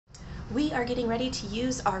We are getting ready to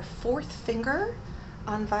use our fourth finger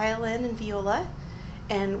on violin and viola,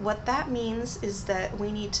 and what that means is that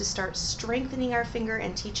we need to start strengthening our finger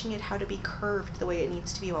and teaching it how to be curved the way it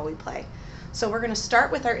needs to be while we play. So we're going to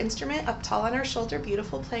start with our instrument up tall on our shoulder,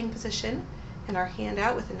 beautiful playing position, and our hand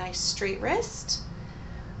out with a nice straight wrist.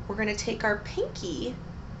 We're going to take our pinky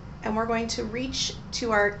and we're going to reach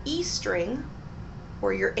to our E string,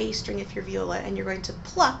 or your A string if you're viola, and you're going to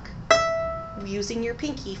pluck using your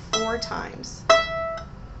pinky 4 times.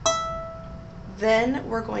 Then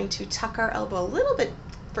we're going to tuck our elbow a little bit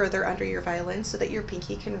further under your violin so that your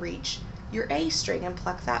pinky can reach your A string and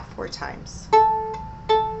pluck that 4 times.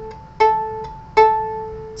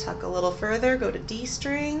 Tuck a little further, go to D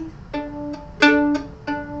string, and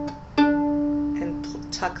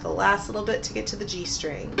tuck the last little bit to get to the G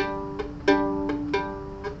string.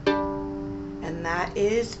 And that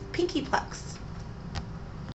is pinky plucks.